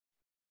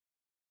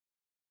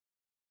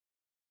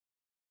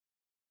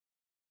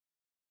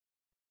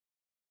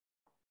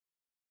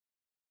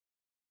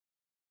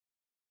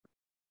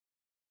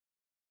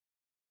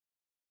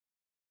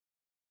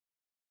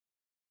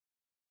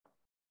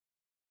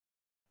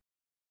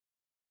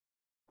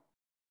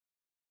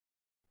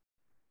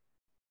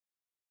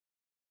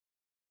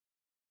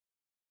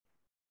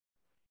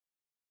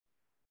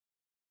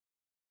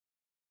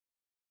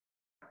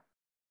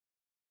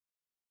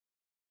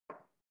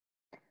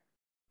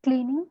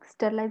Cleaning,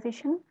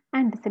 sterilization,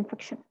 and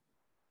disinfection.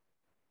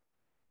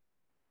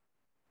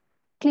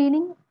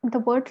 Cleaning, the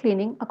word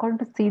cleaning, according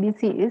to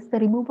CDC, is the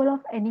removal of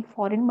any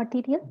foreign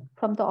material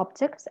from the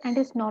objects and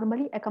is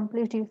normally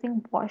accomplished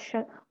using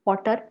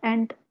water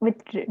and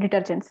with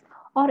detergents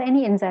or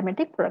any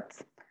enzymatic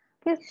products.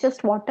 Okay,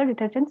 just water,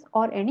 detergents,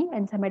 or any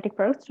enzymatic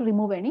products to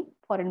remove any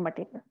foreign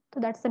material. So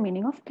that's the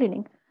meaning of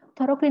cleaning.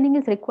 Thorough cleaning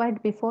is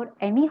required before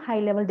any high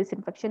level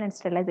disinfection and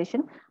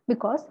sterilization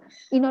because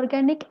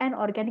inorganic and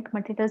organic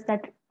materials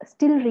that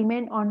still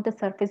remain on the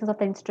surfaces of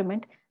the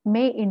instrument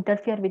may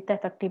interfere with the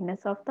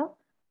effectiveness of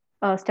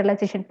the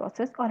sterilization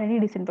process or any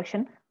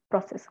disinfection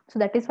process. So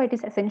that is why it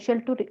is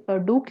essential to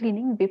do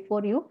cleaning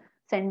before you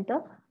send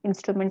the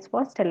instruments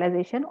for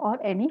sterilization or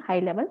any high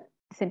level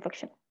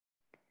disinfection.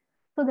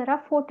 So there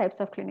are four types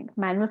of cleaning: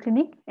 manual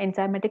cleaning,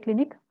 enzymatic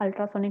cleaning,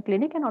 ultrasonic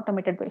cleaning, and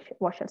automated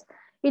washers.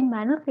 In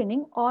manual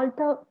cleaning, all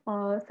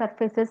the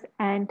surfaces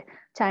and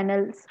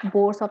channels,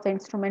 bores of the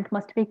instrument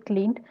must be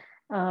cleaned.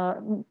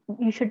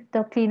 You should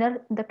the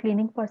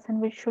cleaning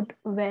person should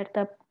wear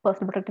the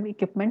personal protective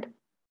equipment,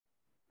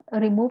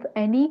 remove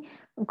any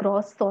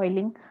gross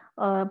soiling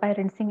by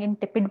rinsing in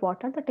tepid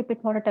water. The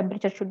tepid water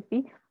temperature should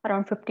be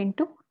around 15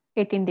 to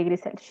 18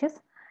 degrees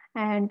Celsius.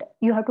 And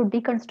you have to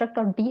deconstruct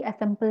or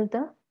deassemble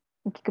the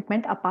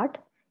equipment apart,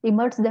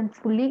 immerse them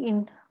fully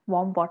in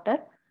warm water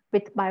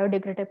with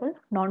biodegradable,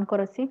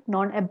 non-corrosive,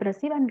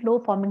 non-abrasive, and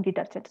low-forming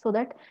detergent, so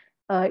that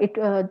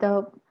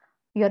the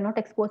you are not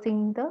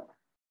exposing the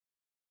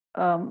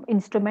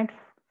instrument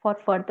for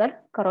further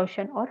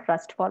corrosion or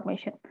rust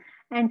formation.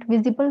 And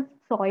visible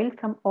soil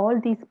from all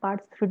these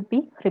parts should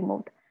be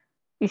removed.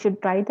 You should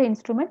dry the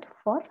instrument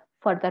for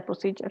further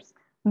procedures.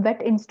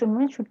 Wet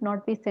instruments should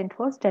not be sent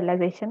for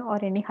sterilization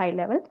or any high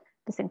level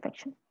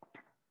disinfection.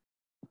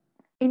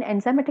 In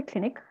enzymatic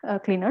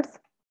cleaners,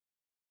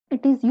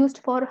 it is used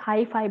for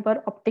high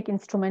fiber optic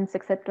instruments,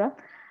 etc.,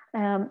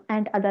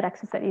 and other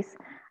accessories.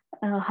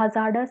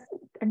 Hazardous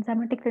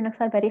enzymatic cleaners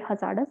are very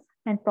hazardous,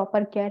 and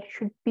proper care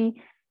should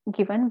be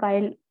given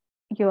while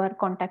you are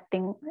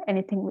contacting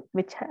anything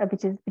which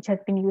has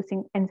been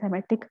using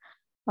enzymatic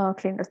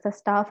cleaners. The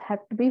staff have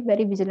to be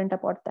very vigilant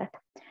about that.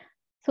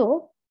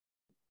 So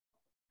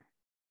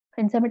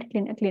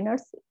enzymatic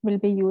cleaners will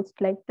be used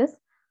like this,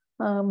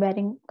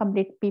 wearing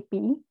complete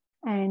PPE,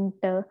 and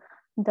the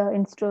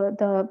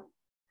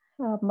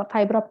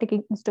fiber optic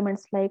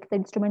instruments, like the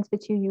instruments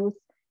which you use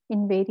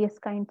in various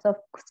kinds of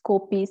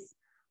scopies,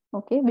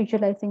 okay,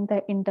 visualizing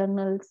the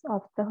internals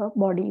of the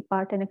body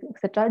part and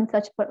etc.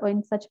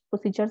 In such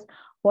procedures,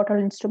 what all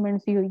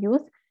instruments you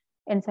use,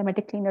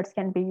 enzymatic cleaners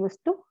can be used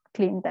to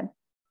clean them.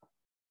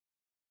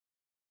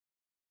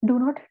 Do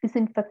not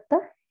disinfect the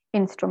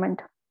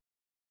instrument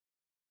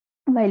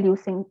while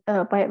using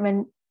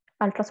when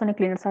ultrasonic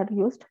cleaners are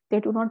used.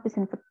 They do not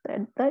disinfect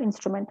the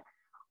instrument.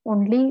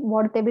 Only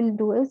what they will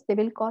do is they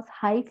will cause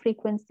high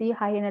frequency,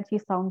 high energy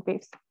sound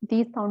waves.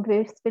 These sound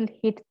waves will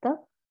hit the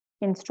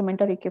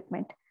instrument or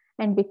equipment,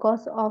 and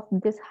because of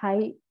this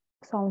high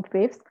sound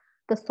waves,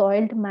 the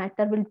soiled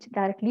matter will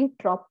directly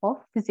drop off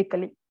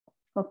physically.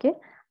 Okay,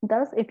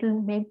 thus it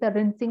will make the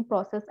rinsing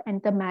process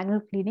and the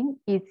manual cleaning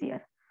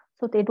easier.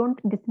 So they don't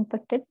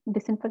disinfect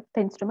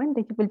the instrument.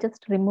 They will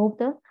just remove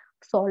the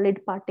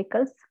solid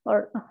particles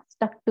or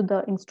stuck to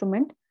the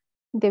instrument.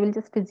 They will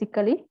just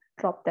physically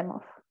drop them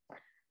off.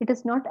 It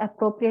is not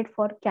appropriate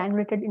for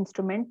cannulated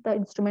instruments, the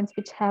instruments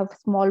which have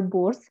small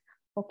bores,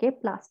 okay,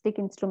 plastic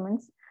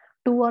instruments,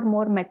 two or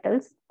more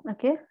metals,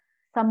 okay,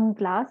 some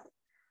glass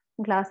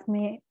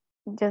may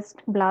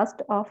just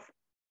blast off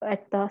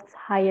at the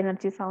high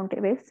energy sound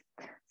waves,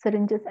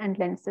 syringes and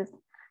lenses.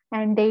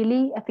 And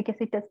daily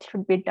efficacy test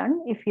should be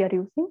done if you are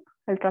using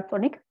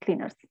ultrasonic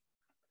cleaners.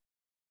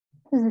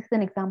 This is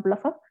an example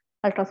of a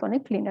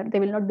ultrasonic cleaner. They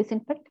will not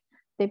disinfect,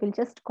 they will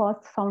just cause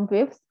sound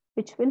waves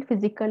which will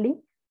physically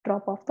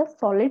drop off the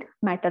solid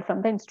matter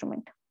from the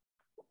instrument,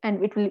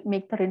 and it will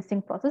make the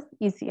rinsing process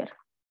easier.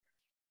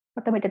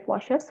 Automated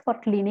washers for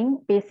cleaning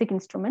basic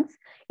instruments.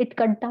 It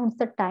cuts down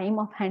the time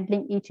of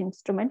handling each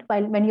instrument.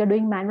 While when you're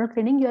doing manual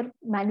cleaning, you're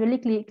manually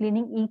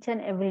cleaning each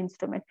and every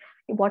instrument.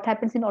 What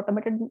happens in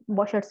automated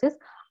washers is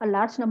a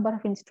large number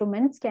of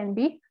instruments can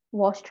be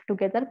washed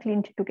together,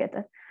 cleaned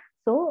together.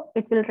 So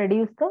it will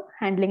reduce the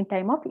handling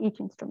time of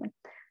each instrument.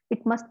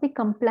 It must be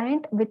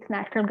compliant with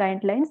national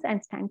guidelines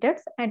and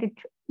standards, and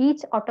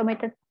each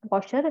automated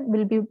washer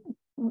will be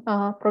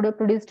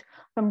produced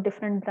from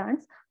different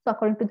brands. So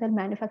according to their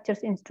manufacturer's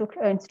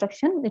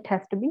instruction, it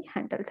has to be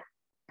handled.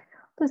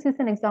 So this is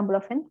an example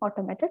of an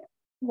automated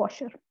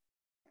washer.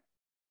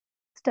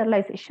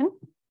 Sterilization.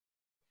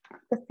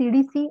 The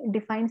CDC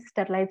defines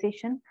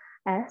sterilization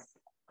as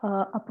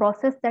a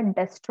process that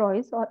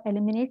destroys or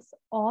eliminates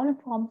all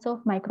forms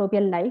of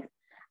microbial life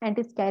and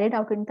is carried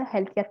out in the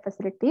healthcare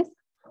facilities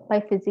by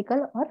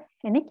physical or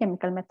any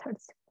chemical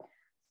methods.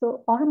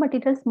 So all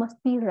materials must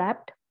be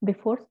wrapped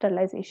before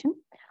sterilization.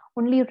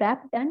 Only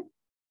wrapped and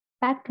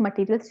packed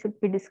materials should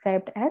be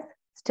described as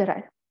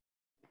sterile.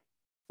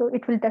 So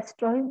it will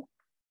destroy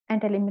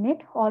and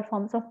eliminate all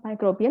forms of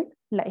microbial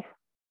life.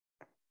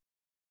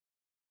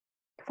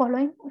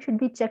 Following should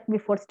be checked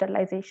before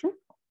sterilization.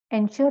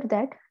 Ensure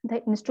that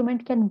the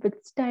instrument can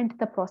withstand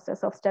the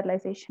process of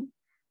sterilization.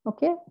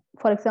 Okay,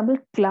 for example,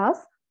 glass.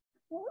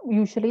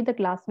 Usually, the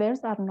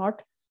glasswares are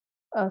not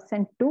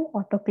sent to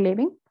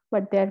autoclaving,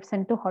 but they are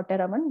sent to hot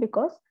air oven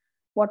because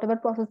whatever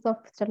process of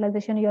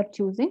sterilization you are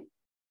choosing,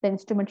 the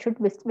instrument should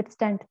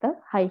withstand the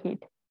high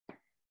heat.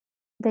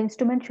 The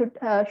instrument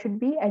should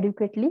be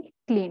adequately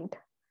cleaned.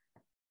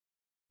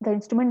 The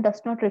instrument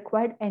does not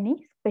require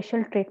any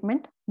special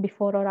treatment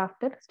before or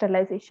after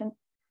sterilization.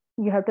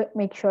 You have to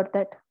make sure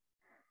that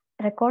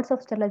records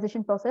of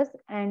sterilization process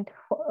and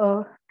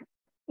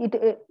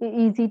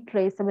easy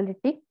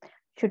traceability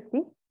should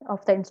be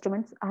of the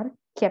instruments are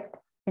kept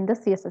in the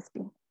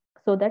CSST,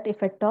 so that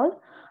if at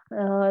all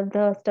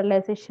the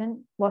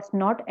sterilization was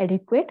not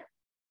adequate,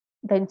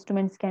 the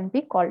instruments can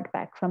be called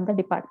back from the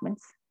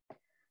departments.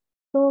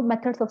 So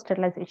methods of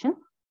sterilization.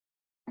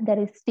 There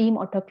is steam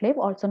autoclave,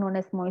 also known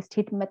as moist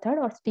heat method,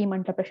 or steam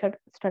under pressure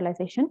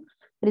sterilization.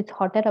 There is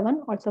hot air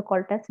oven, also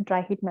called as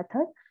dry heat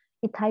method,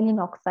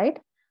 ethylene oxide,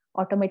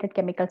 automated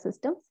chemical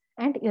systems,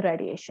 and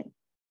irradiation.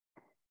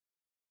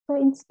 So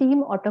in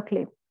steam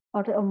autoclave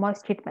or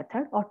moist heat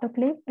method,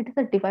 autoclave, it is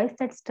a device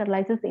that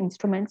sterilizes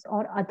instruments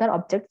or other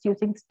objects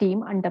using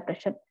steam under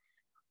pressure.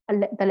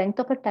 The length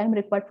of the time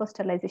required for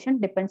sterilization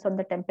depends on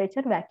the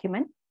temperature, vacuum,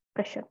 and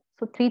pressure.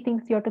 So three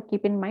things you have to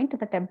keep in mind: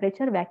 the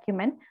temperature, vacuum,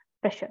 and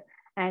pressure.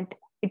 And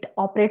it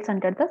operates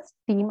under the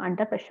steam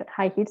under pressure,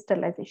 high heat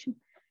sterilization.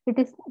 It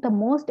is the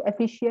most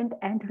efficient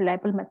and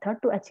reliable method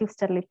to achieve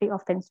sterility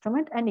of the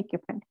instrument and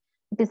equipment.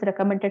 It is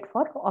recommended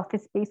for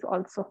office space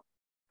also.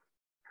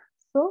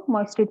 So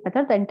moist heat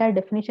method, the entire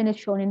definition is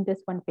shown in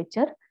this one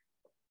picture.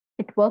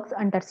 It works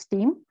under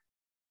steam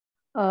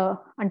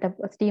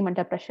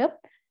under pressure.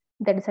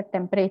 There is a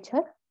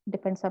temperature,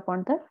 depends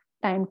upon the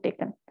time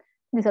taken.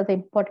 These are the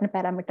important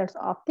parameters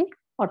of the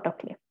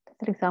autoclave.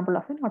 That's an example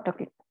of an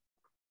autoclave.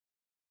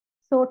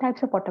 So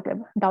types of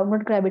autoclave: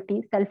 downward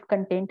gravity,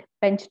 self-contained,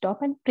 benchtop,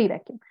 and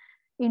pre-vacuum.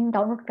 In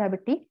downward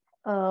gravity,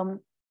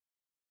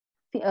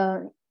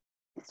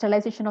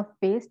 sterilization of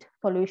paste,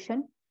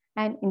 solution,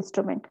 and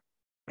instrument.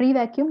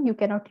 Pre-vacuum, you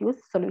cannot use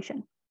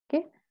solution.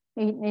 Okay,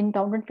 in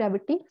downward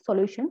gravity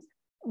solutions,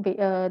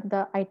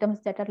 the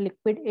items that are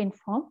liquid in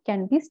form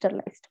can be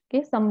sterilized.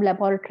 Okay, some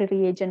laboratory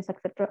reagents,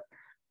 etc.,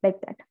 like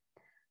that.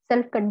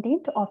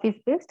 Self-contained,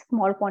 office-based,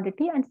 small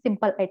quantity, and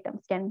simple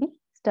items can be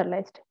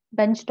sterilized.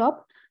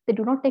 Benchtop, they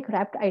do not take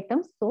wrapped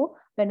items. So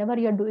whenever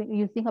you are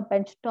using a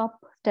benchtop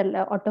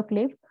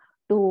autoclave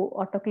to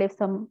autoclave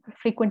some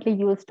frequently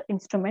used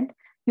instrument,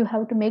 you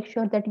have to make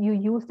sure that you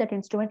use that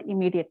instrument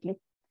immediately.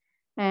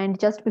 And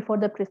just before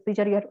the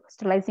procedure, you're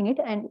sterilizing it.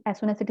 And as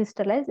soon as it is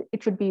sterilized,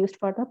 it should be used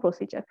for the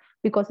procedure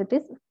because it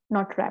is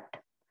not wrapped.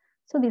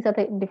 So these are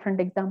the different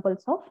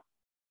examples of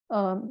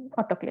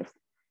autoclaves.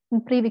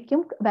 In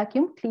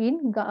pre-vacuum,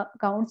 clean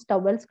gowns,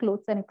 towels,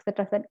 clothes, and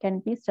etc. can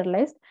be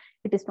sterilized.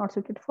 It is not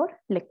suited for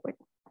liquid.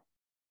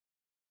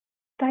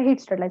 Dry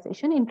heat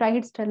sterilization. In dry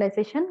heat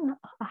sterilization,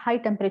 a high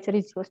temperature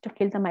is used to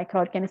kill the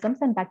microorganisms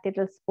and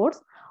bacterial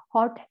spores.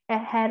 Hot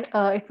air,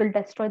 it will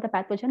destroy the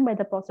pathogen by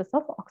the process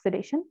of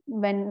oxidation.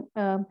 When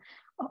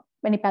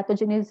any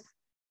pathogen is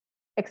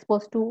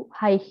exposed to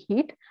high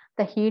heat,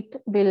 the heat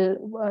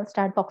will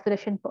start the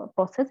oxidation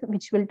process,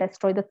 which will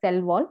destroy the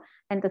cell wall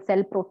and the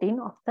cell protein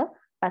of the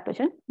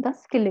pathogen,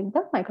 thus killing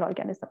the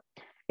microorganism.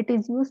 It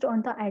is used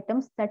on the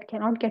items that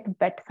cannot get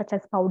wet, such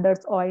as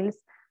powders, oils,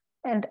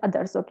 and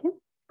others. Okay.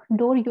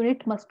 Door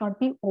unit must not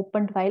be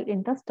opened while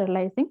in the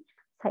sterilizing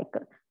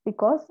cycle,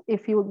 because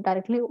if you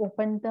directly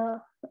open the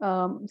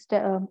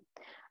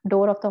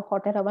door of the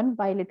hot air oven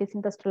while it is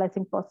in the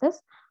sterilizing process,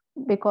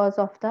 because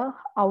of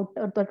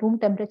the room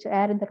temperature,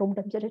 air in the room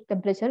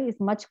temperature is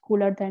much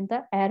cooler than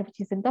the air which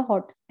is in the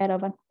hot air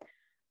oven.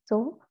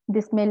 So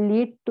this may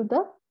lead to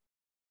the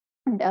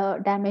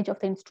damage of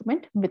the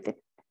instrument within.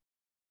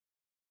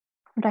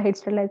 Dry heat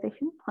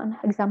sterilization, an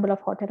example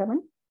of hot air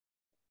oven.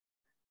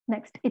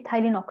 Next,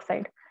 ethylene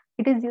oxide.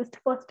 It is used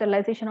for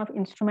sterilization of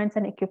instruments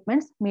and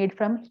equipments made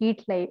from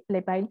heat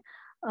labile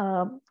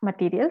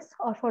materials,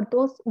 or for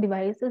those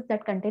devices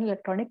that contain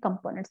electronic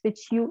components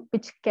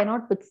which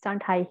cannot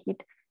withstand high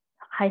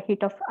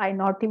heat of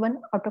not even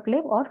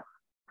autoclave or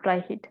dry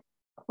heat.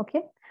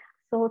 Okay,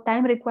 so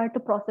time required to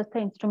process the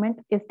instrument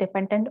is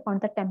dependent on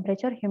the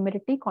temperature,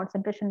 humidity,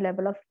 concentration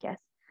level of gas.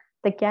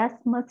 The gas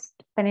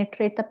must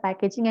penetrate the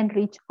packaging and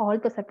reach all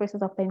the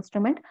surfaces of the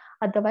instrument.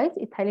 Otherwise,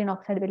 ethylene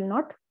oxide will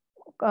not,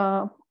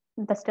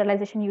 the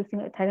sterilization using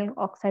ethylene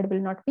oxide will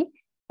not be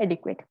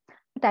adequate.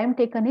 The time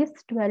taken is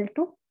 12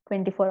 to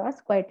 24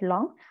 hours, quite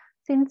long.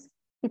 Since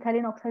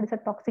ethylene oxide is a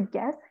toxic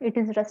gas, it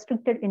is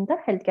restricted in the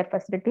healthcare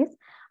facilities,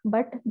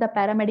 but the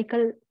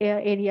paramedical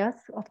areas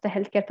of the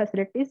healthcare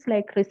facilities,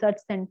 like research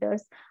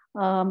centers,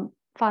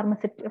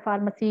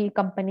 pharmacy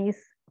companies,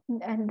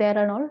 and there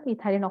and all,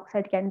 ethylene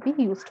oxide can be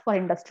used for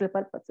industrial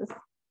purposes.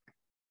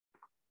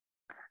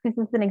 This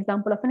is an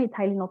example of an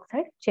ethylene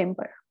oxide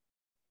chamber.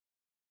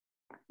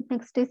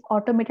 Next is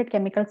automated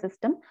chemical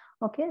system.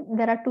 Okay,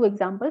 there are two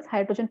examples: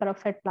 hydrogen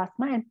peroxide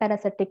plasma and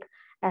parasitic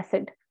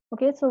acid.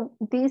 Okay, so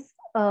these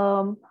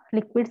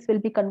liquids will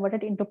be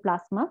converted into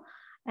plasma,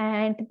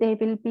 and they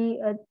will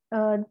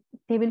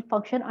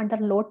function under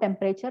low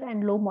temperature,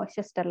 and low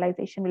moisture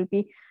sterilization will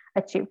be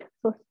achieved.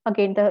 So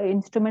again, the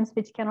instruments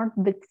which cannot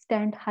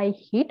withstand high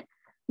heat,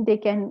 they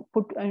can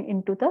put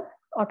into the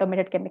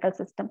automated chemical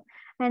system,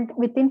 and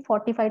within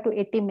 45 to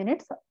 80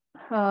 minutes,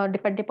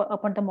 depending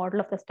upon the model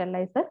of the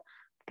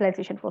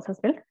sterilization process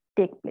will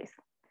take place.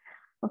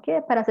 Okay,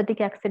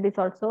 parasitic acid is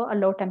also a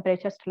low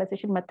temperature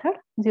sterilization method.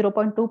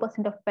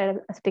 0.2% of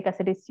parasitic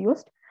acid is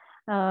used.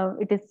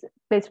 It is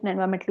placed in an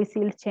environmentally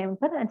sealed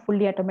chamber and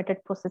fully automated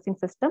processing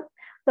system.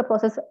 The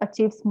process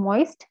achieves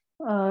moist,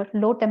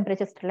 low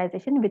temperature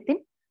sterilization within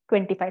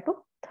 25 to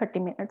 30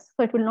 minutes.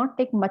 So it will not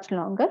take much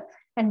longer,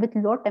 and with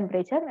low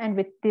temperature and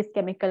with these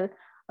chemical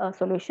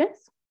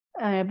solutions,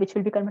 which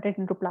will be converted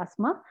into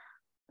plasma,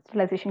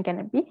 sterilization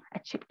can be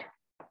achieved.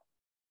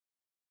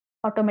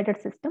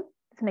 Automated system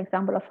is an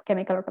example of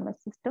chemical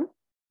automated system.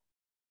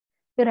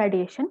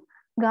 Irradiation.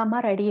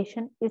 Gamma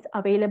radiation is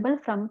available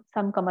from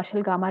some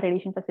commercial gamma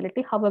radiation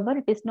facility. However,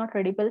 it is not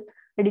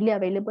readily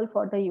available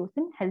for the use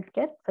in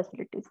healthcare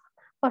facilities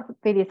for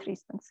various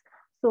reasons.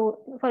 So,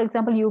 for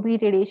example,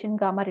 UV radiation,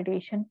 gamma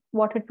radiation,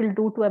 what it will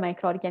do to a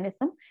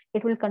microorganism,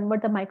 it will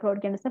convert the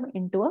microorganism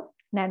into a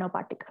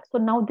nanoparticle. So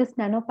now this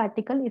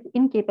nanoparticle is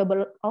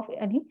incapable of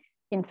any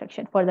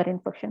infection, further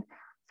infection.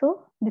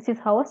 So this is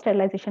how a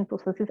sterilization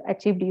process is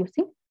achieved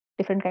using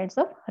different kinds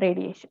of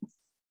radiations.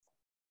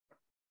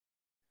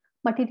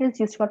 Materials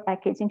used for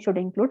packaging should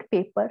include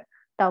paper,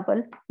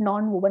 towel,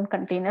 non-woven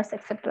containers,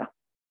 etc.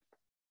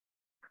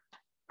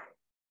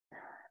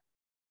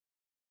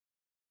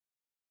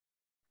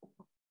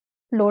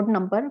 Load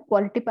number,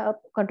 quality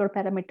control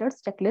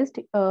parameters, checklist.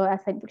 As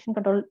an infection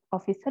control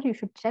officer, you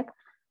should check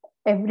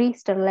every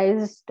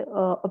sterilized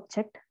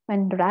object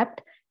when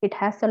wrapped. It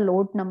has a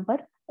load number,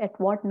 at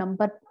what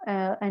number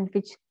and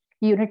which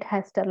unit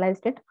has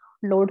sterilized it.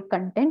 Load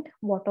content,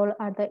 what all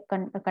are the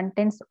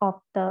contents of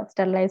the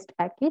sterilized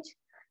package.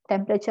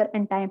 Temperature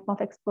and time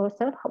of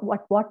exposure,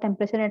 what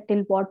temperature until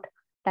what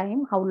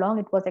time, how long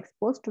it was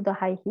exposed to the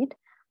high heat,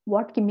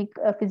 what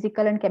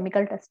physical and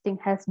chemical testing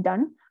has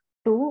done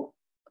to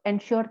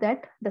ensure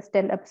that the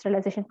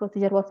sterilization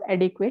procedure was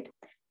adequate,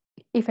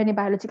 if any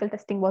biological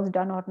testing was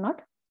done or not,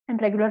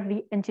 and regular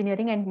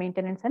re-engineering and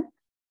maintenance and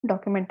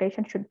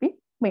documentation should be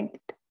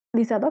maintained.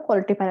 These are the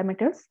quality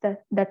parameters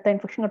that the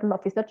infection control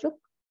officer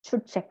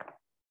should check.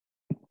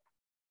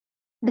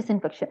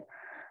 Disinfection.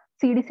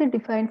 CDC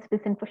defines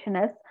disinfection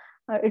as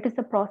it is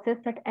a process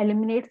that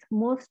eliminates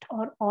most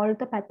or all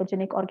the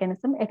pathogenic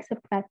organism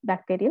except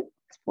bacterial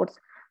spores.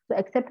 So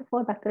except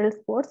for bacterial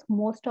spores,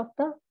 most of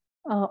the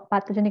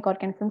pathogenic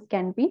organisms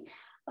can be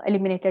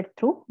eliminated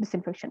through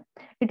disinfection.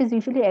 It is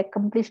usually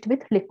accomplished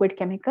with liquid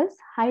chemicals.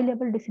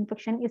 High-level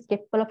disinfection is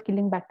capable of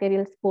killing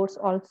bacterial spores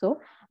also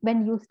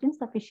when used in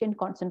sufficient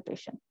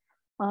concentration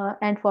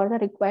and for the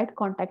required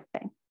contact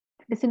time.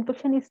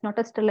 Disinfection is not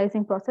a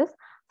sterilizing process,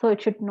 so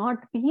it should not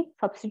be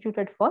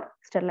substituted for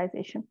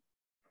sterilization.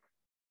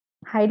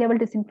 High-level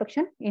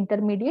disinfection,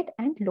 intermediate,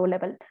 and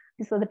low-level.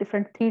 These are the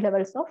different 3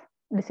 levels of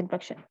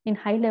disinfection. In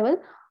high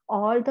level,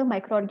 all the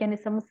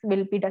microorganisms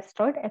will be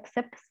destroyed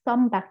except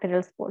some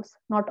bacterial spores.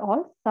 Not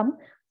all,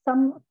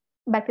 some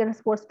bacterial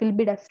spores will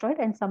be destroyed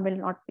and some will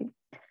not be.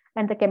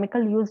 And the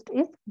chemical used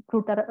is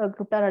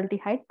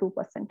glutaraldehyde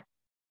 2%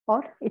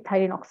 or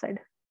ethylene oxide.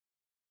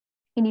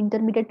 In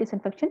intermediate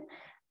disinfection,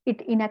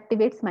 it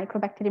inactivates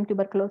Mycobacterium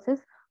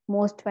tuberculosis,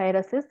 most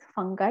viruses,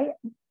 fungi,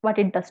 but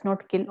it does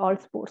not kill all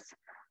spores.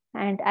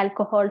 And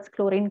alcohols,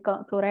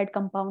 chloride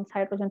compounds,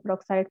 hydrogen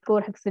peroxide,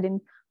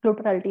 chlorhexidine,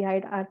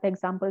 glutaraldehyde are the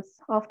examples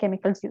of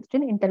chemicals used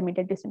in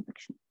intermediate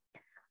disinfection.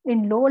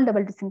 In low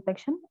level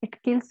disinfection,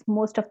 it kills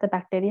most of the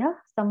bacteria,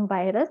 some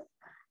virus,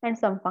 and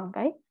some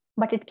fungi,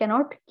 but it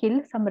cannot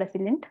kill some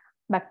resilient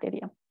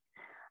bacteria.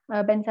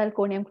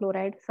 Benzalkonium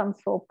chloride, some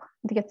soap,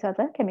 these are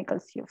the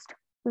chemicals used.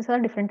 These are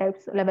different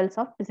levels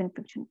of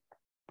disinfection.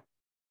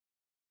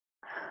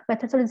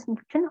 Methods of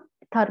disinfection,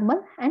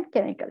 thermal and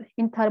chemical.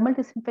 In thermal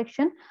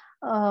disinfection,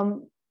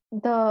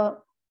 the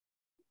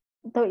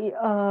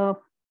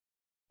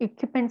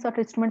equipments or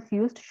instruments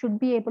used should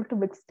be able to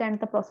withstand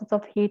the process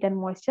of heat and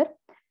moisture.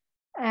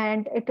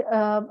 And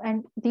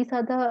these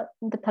are the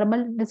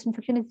thermal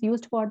disinfection is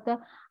used for the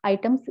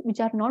items which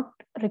are not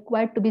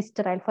required to be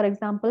sterile. For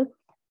example,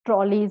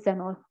 trolleys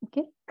and all.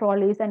 Okay,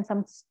 trolleys and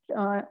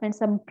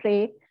some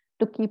tray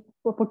to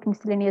put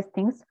miscellaneous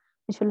things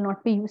which will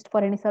not be used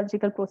for any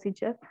surgical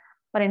procedure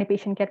or any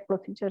patient care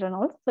procedure and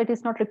all. So it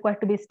is not required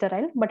to be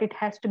sterile, but it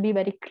has to be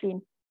very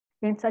clean.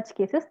 In such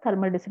cases,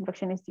 thermal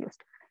disinfection is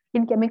used.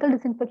 In chemical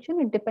disinfection,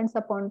 it depends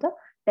upon the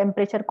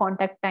temperature,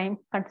 contact time,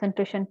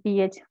 concentration,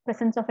 pH,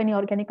 presence of any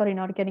organic or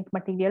inorganic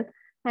material,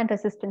 and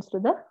resistance to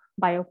the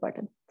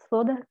bioburden.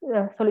 So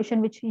the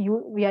solution which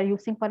we are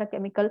using for a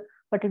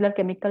particular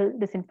chemical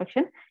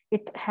disinfection,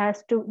 it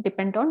has to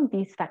depend on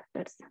these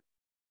factors.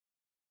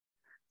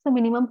 So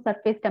minimum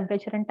surface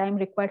temperature and time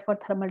required for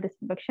thermal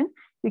disinfection.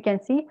 You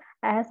can see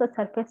as the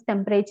surface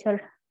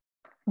temperature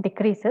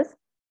decreases,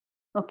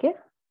 okay,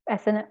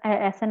 As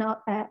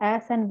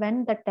and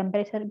when the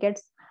temperature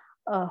gets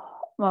uh,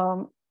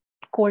 um,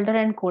 colder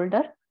and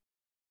colder,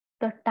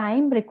 the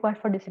time required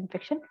for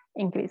disinfection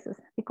increases,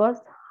 because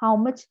how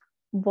much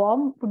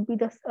warm would be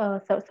the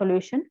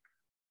solution,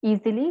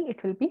 easily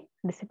it will be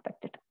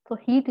disinfected. So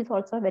heat is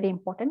also a very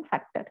important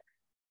factor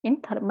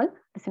in thermal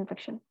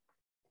disinfection.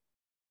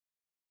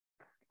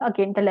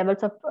 Again, the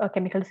levels of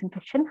chemical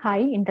disinfection: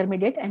 high,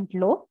 intermediate, and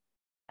low.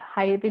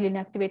 High will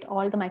inactivate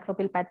all the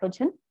microbial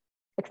pathogen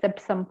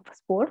except some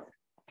spores.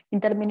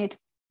 Intermediate,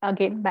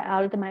 again,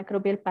 all the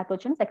microbial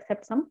pathogens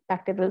except some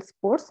bacterial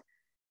spores.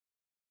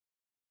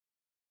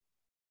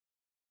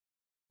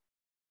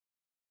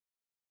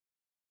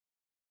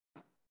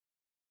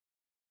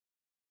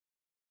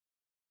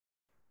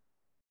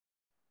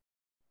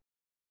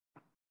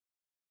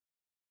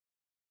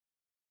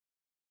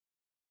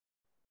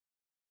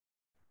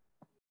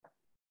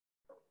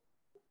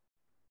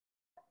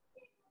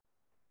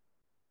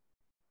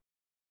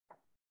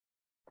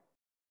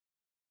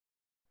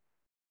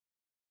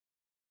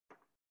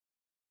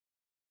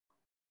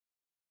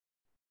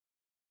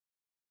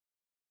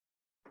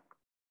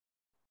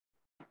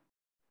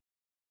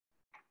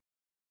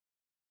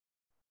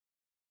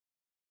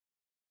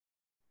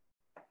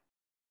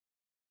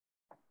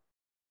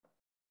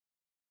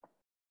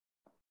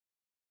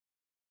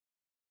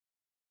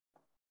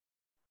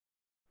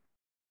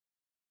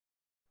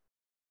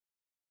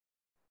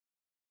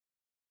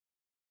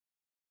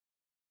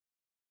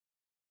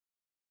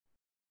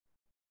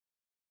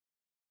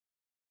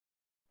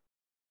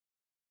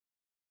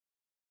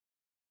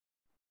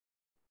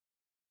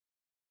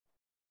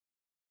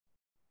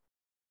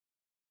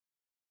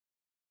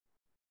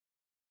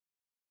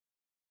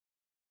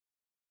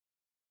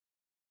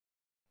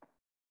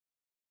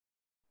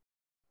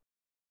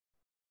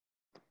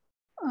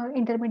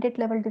 Intermediate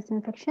level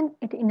disinfection,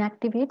 it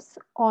inactivates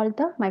all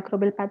the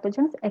microbial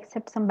pathogens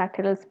except some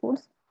bacterial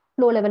spores.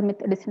 Low level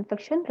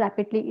disinfection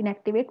rapidly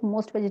inactivate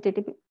most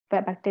vegetative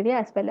bacteria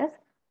as well as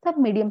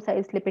some medium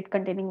sized lipid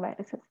containing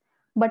viruses,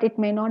 but it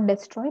may not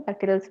destroy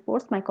bacterial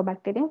spores,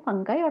 mycobacterium,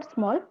 fungi, or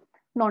small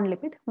non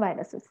lipid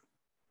viruses.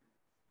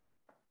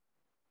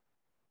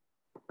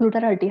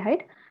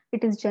 Glutaraldehyde,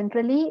 it is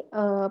generally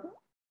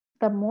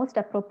the most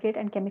appropriate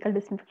and chemical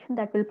disinfection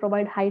that will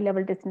provide high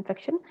level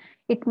disinfection.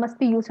 It must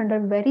be used under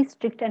very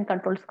strict and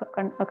controlled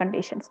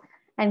conditions.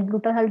 And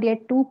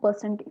glutaraldehyde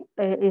 2%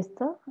 is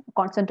the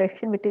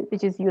concentration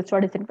which is used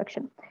for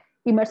disinfection.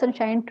 Immersion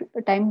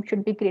time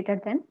should be greater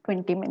than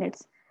 20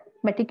 minutes.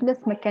 Meticulous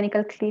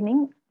mechanical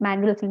cleaning,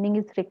 manual cleaning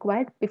is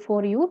required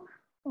before you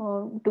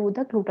do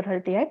the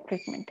glutaraldehyde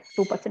treatment,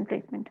 2%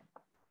 treatment.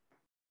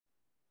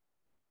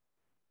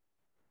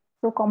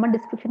 So common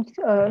descriptions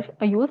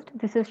used.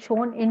 This is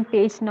shown in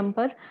page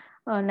number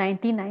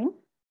 99.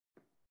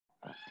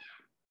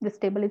 This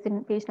table is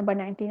in page number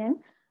 99.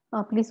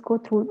 Please go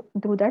through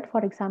that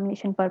for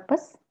examination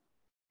purpose.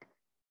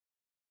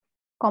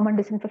 Common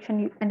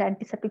disinfection and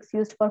antiseptics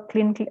used for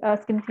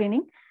skin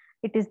cleaning.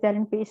 It is there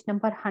in page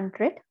number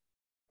 100.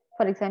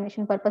 For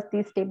examination purpose,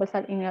 these tables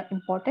are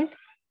important.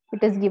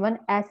 It is given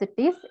as it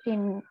is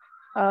in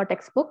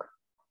textbook.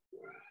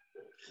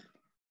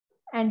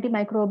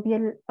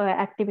 Antimicrobial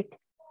activity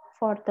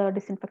for the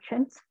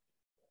disinfections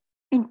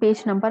in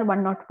page number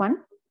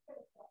 101.